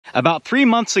About 3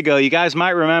 months ago, you guys might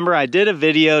remember I did a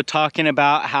video talking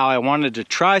about how I wanted to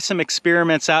try some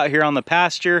experiments out here on the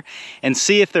pasture and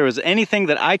see if there was anything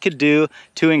that I could do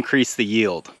to increase the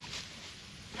yield.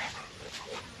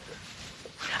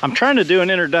 I'm trying to do an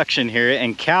introduction here,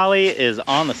 and Callie is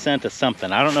on the scent of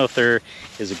something. I don't know if there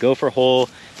is a gopher hole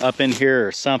up in here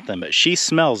or something, but she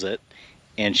smells it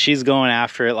and she's going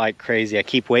after it like crazy. I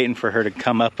keep waiting for her to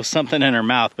come up with something in her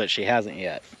mouth, but she hasn't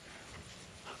yet.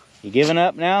 You giving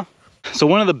up now? So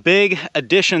one of the big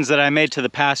additions that I made to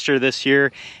the pasture this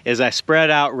year is I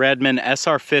spread out Redmond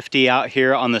SR50 out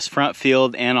here on this front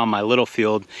field and on my little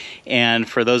field. And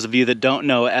for those of you that don't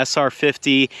know,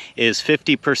 SR50 is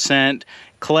 50%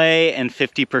 clay and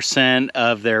 50%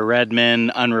 of their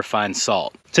Redmond unrefined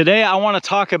salt. Today I want to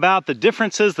talk about the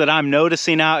differences that I'm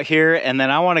noticing out here, and then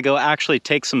I want to go actually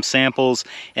take some samples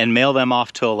and mail them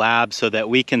off to a lab so that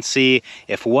we can see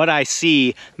if what I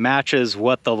see matches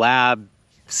what the lab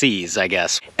sees, I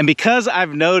guess. And because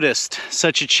I've noticed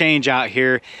such a change out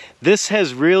here, this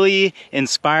has really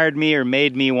inspired me or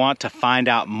made me want to find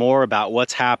out more about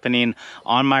what's happening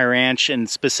on my ranch and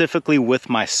specifically with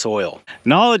my soil.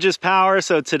 Knowledge is power,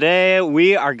 so today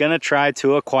we are gonna try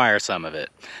to acquire some of it.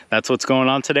 That's what's going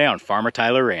on today on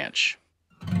Farmertylerranch.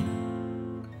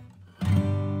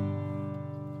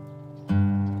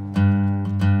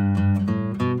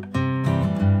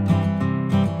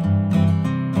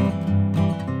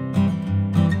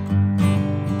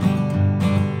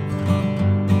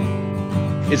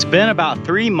 It's been about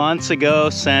 3 months ago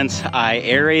since I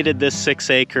aerated this 6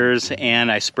 acres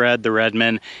and I spread the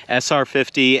Redmond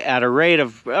SR50 at a rate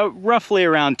of roughly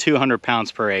around 200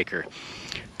 pounds per acre.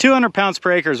 200 pounds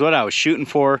per acre is what I was shooting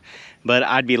for, but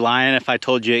I'd be lying if I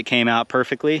told you it came out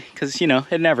perfectly, because you know,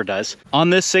 it never does.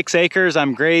 On this 6 acres,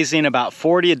 I'm grazing about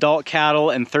 40 adult cattle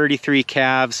and 33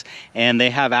 calves, and they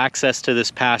have access to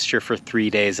this pasture for 3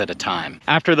 days at a time.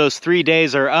 After those 3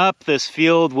 days are up, this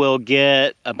field will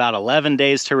get about 11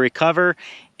 days to recover,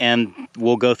 and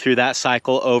we'll go through that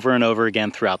cycle over and over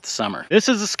again throughout the summer. This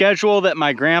is a schedule that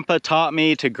my grandpa taught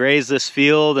me to graze this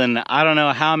field, and I don't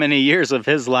know how many years of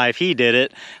his life he did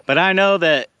it, but I know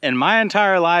that in my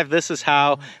entire life, this is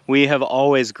how we have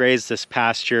always grazed this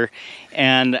pasture.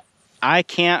 And I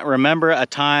can't remember a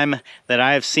time that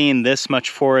I have seen this much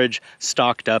forage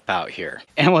stocked up out here.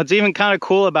 And what's even kind of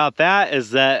cool about that is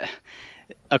that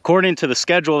according to the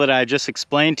schedule that I just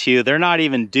explained to you, they're not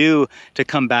even due to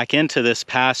come back into this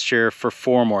pasture for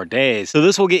 4 more days. So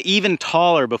this will get even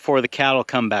taller before the cattle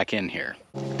come back in here.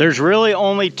 There's really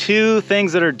only 2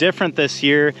 things that are different this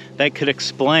year that could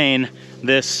explain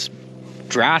this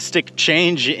drastic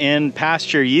change in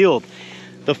pasture yield.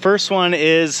 The first one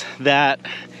is that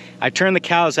I turned the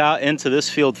cows out into this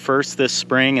field first this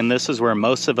spring, and this is where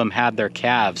most of them had their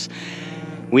calves.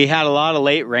 We had a lot of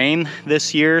late rain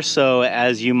this year, so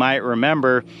as you might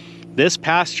remember, this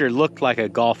pasture looked like a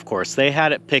golf course. They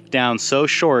had it picked down so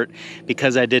short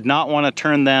because I did not want to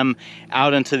turn them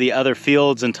out into the other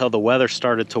fields until the weather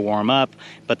started to warm up,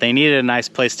 but they needed a nice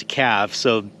place to calve,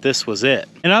 so this was it.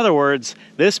 In other words,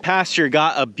 this pasture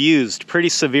got abused pretty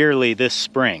severely this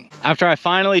spring. After I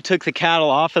finally took the cattle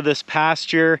off of this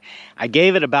pasture, I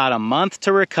gave it about a month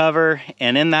to recover,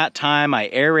 and in that time I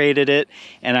aerated it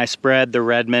and I spread the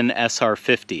Redmond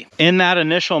SR50. In that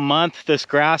initial month, this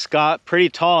grass got pretty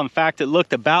tall. In fact, it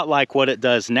looked about like what it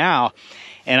does now.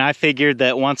 And I figured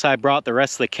that once I brought the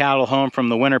rest of the cattle home from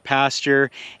the winter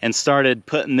pasture and started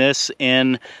putting this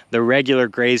in the regular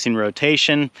grazing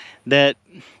rotation, that,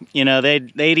 you know,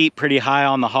 they'd eat pretty high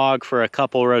on the hog for a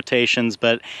couple rotations,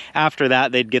 but after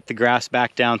that they'd get the grass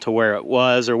back down to where it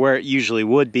was or where it usually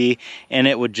would be, and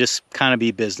it would just kind of be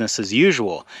business as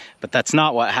usual. But that's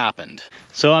not what happened.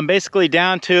 So I'm basically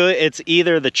down to it's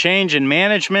either the change in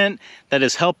management that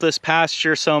has helped this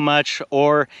pasture so much,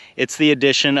 or it's the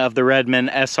addition of the Redmond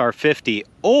SR50,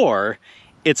 or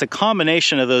it's a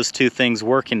combination of those 2 things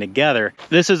working together.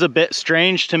 This is a bit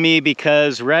strange to me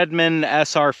because Redmond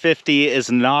SR50 is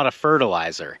not a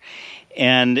fertilizer.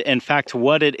 And in fact,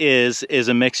 what it is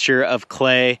a mixture of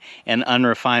clay and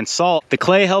unrefined salt. The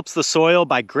clay helps the soil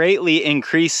by greatly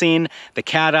increasing the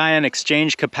cation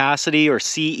exchange capacity, or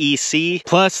CEC.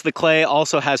 Plus, the clay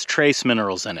also has trace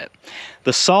minerals in it.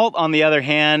 The salt, on the other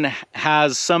hand,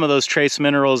 has some of those trace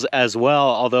minerals as well,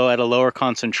 although at a lower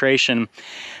concentration.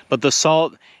 But the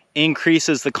salt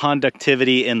increases the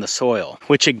conductivity in the soil,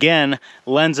 which again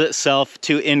lends itself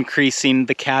to increasing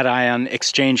the cation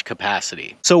exchange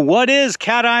capacity. So what is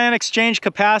cation exchange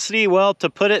capacity? Well, to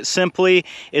put it simply,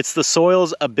 it's the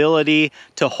soil's ability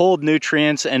to hold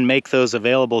nutrients and make those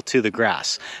available to the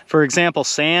grass. For example,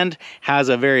 sand has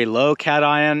a very low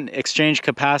cation exchange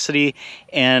capacity,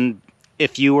 and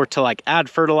if you were to like add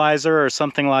fertilizer or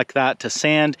something like that to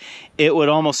sand, it would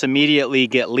almost immediately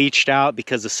get leached out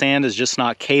because the sand is just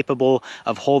not capable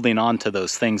of holding on to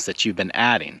those things that you've been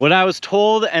adding. What I was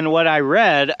told and what I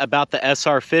read about the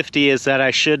SR50 is that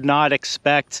I should not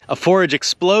expect a forage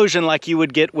explosion like you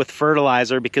would get with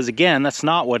fertilizer, because again, that's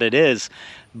not what it is,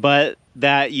 but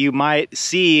that you might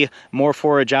see more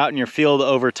forage out in your field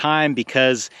over time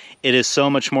because it is so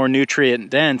much more nutrient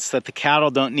dense that the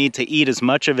cattle don't need to eat as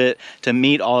much of it to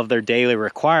meet all of their daily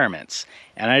requirements.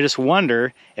 And I just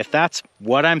wonder if that's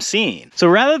what I'm seeing. So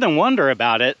rather than wonder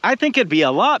about it, I think it'd be a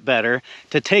lot better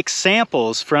to take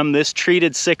samples from this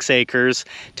treated 6 acres,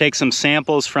 take some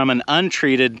samples from an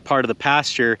untreated part of the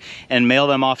pasture and mail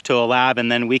them off to a lab,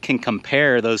 and then we can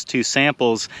compare those 2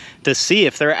 samples to see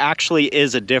if there actually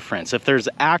is a difference, if there's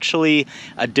actually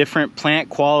a different plant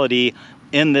quality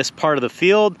in this part of the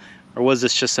field. Or was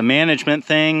this just a management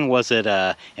thing? Was it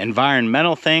an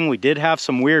environmental thing? We did have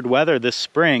some weird weather this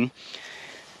spring.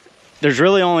 There's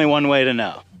really only one way to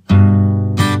know.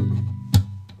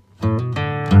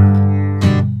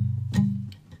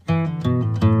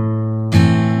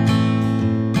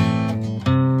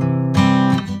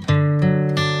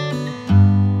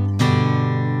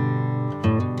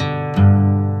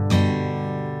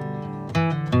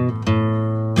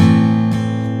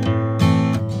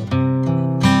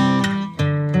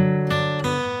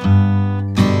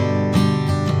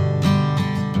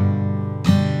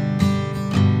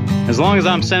 As long as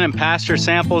I'm sending pasture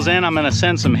samples in, I'm gonna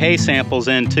send some hay samples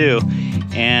in too.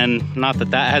 And not that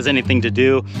that has anything to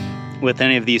do with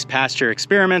any of these pasture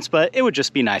experiments, but it would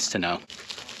just be nice to know.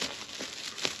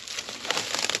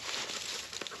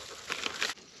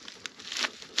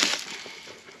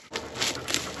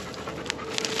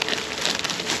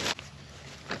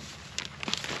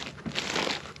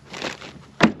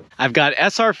 I've got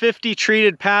SR50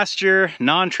 treated pasture,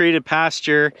 non-treated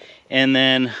pasture, and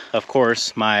then of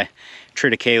course my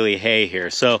triticale hay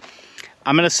here. So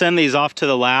I'm gonna send these off to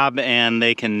the lab and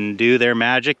they can do their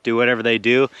magic, do whatever they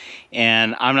do.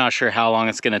 And I'm not sure how long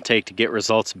it's gonna take to get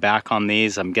results back on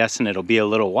these. I'm guessing it'll be a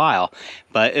little while,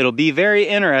 but it'll be very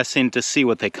interesting to see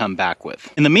what they come back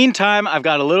with. In the meantime, I've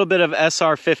got a little bit of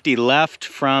SR50 left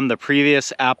from the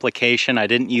previous application. I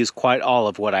didn't use quite all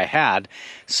of what I had.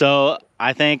 So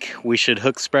I think we should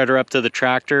hook spreader up to the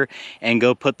tractor and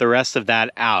go put the rest of that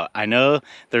out. I know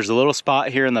there's a little spot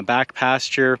here in the back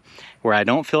pasture where I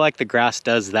don't feel like the grass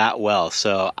does that well.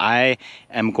 So I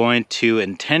am going to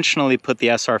intentionally put the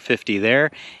SR50 there,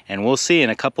 and we'll see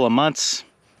in a couple of months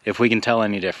if we can tell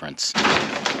any difference.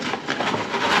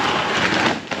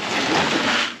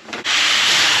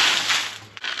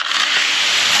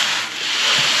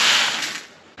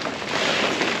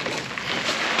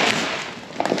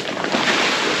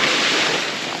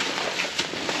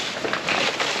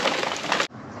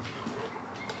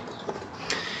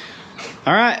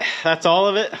 All right, that's all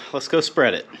of it. Let's go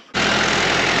spread it.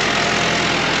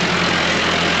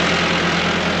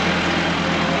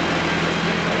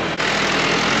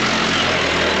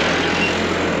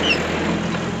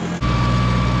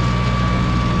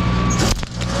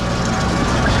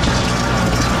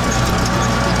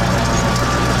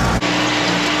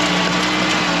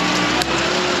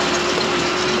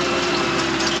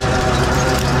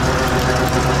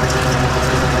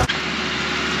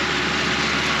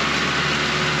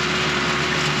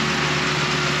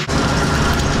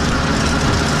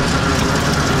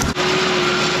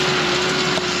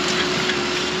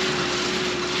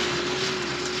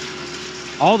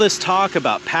 All this talk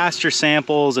about pasture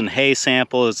samples and hay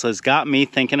samples has got me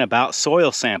thinking about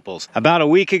soil samples. About a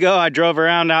week ago, I drove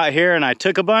around out here and I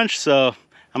took a bunch, so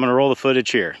I'm gonna roll the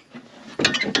footage here.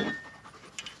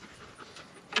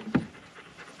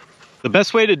 The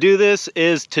best way to do this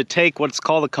is to take what's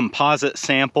called a composite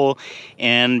sample,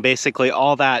 and basically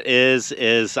all that is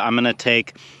I'm gonna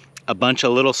take a bunch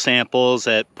of little samples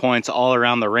at points all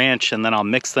around the ranch, and then I'll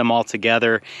mix them all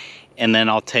together, and then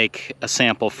I'll take a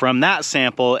sample from that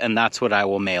sample, and that's what I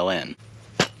will mail in.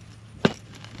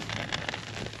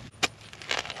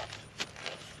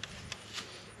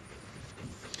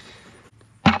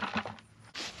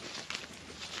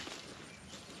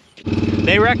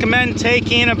 They recommend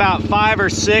taking about 5 or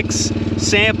 6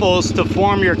 samples to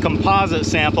form your composite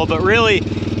sample, but really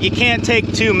you can't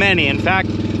take too many. In fact,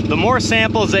 the more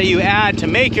samples that you add to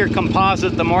make your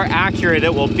composite, the more accurate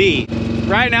it will be.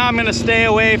 Right now I'm gonna stay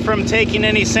away from taking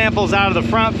any samples out of the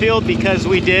front field because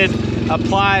we did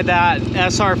apply that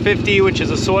SR50, which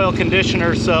is a soil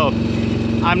conditioner, so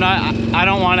I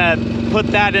don't wanna put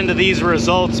that into these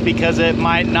results because it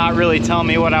might not really tell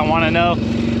me what I wanna know.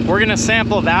 We're gonna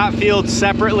sample that field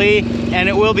separately, and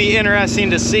it will be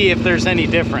interesting to see if there's any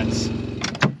difference.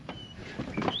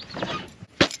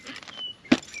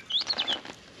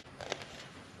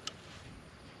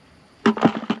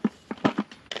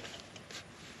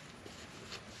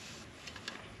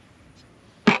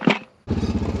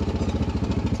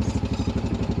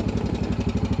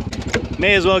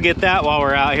 May as well get that while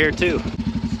we're out here too.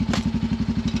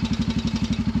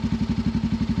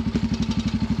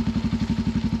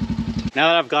 Now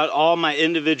that I've got all my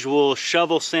individual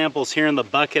shovel samples here in the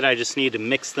bucket, I just need to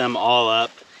mix them all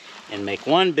up and make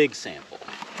one big sample.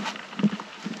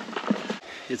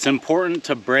 It's important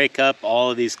to break up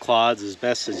all of these clods as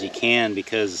best as you can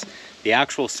because the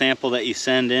actual sample that you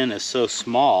send in is so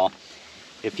small.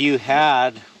 If you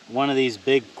had one of these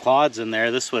big clods in there,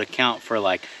 this would account for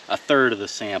like a third of the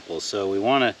sample. So we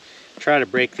want to try to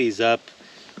break these up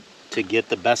to get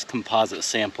the best composite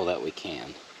sample that we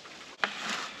can.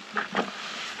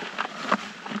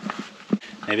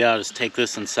 Maybe I'll just take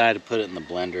this inside and put it in the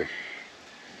blender.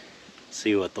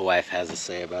 See what the wife has to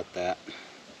say about that.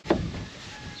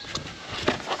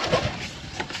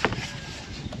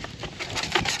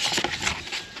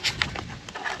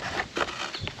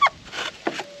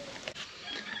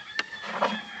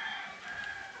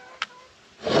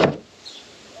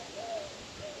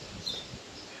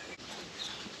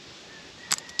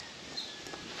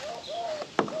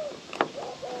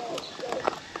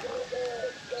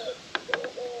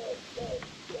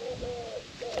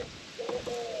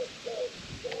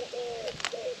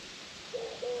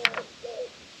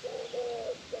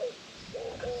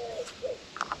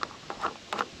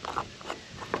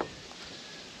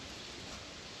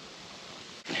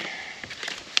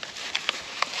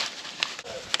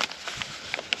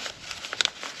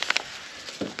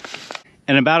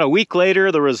 And about a week later,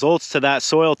 the results to that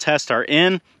soil test are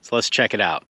in, so let's check it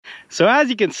out. So as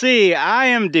you can see, I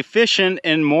am deficient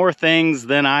in more things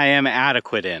than I am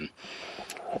adequate in.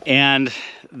 And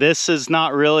this is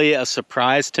not really a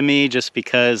surprise to me just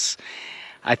because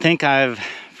I think I've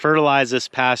fertilized this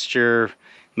pasture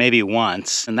maybe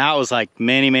once, and that was like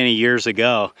many years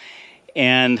ago.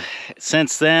 And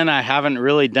since then, I haven't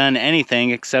really done anything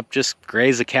except just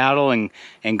graze the cattle and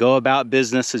go about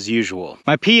business as usual.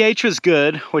 My pH was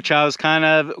good, which I was kind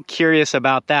of curious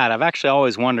about that. I've actually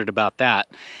always wondered about that.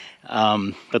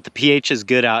 But the pH is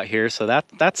good out here, so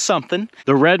that's something.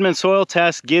 The Redmond soil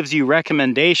test gives you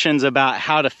recommendations about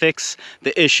how to fix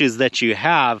the issues that you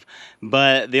have,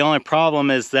 but the only problem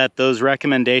is that those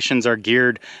recommendations are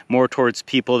geared more towards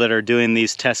people that are doing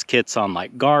these test kits on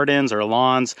like gardens or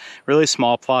lawns, really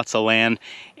small plots of land,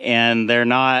 and they're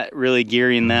not really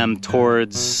gearing them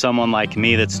towards someone like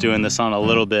me that's doing this on a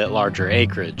little bit larger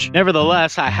acreage.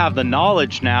 Nevertheless, I have the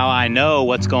knowledge now. I know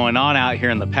what's going on out here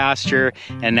in the pasture,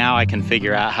 and now I can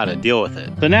figure out how to deal with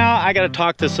it. So now I got to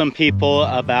talk to some people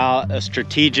about a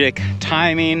strategic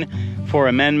timing for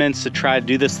amendments to try to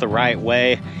do this the right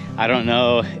way. I don't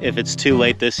know if it's too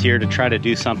late this year to try to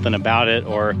do something about it,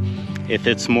 or if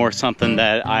it's more something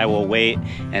that I will wait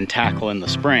and tackle in the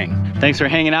spring. Thanks for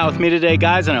hanging out with me today,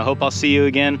 guys, and I hope I'll see you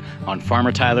again on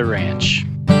Farmer Tyler Ranch.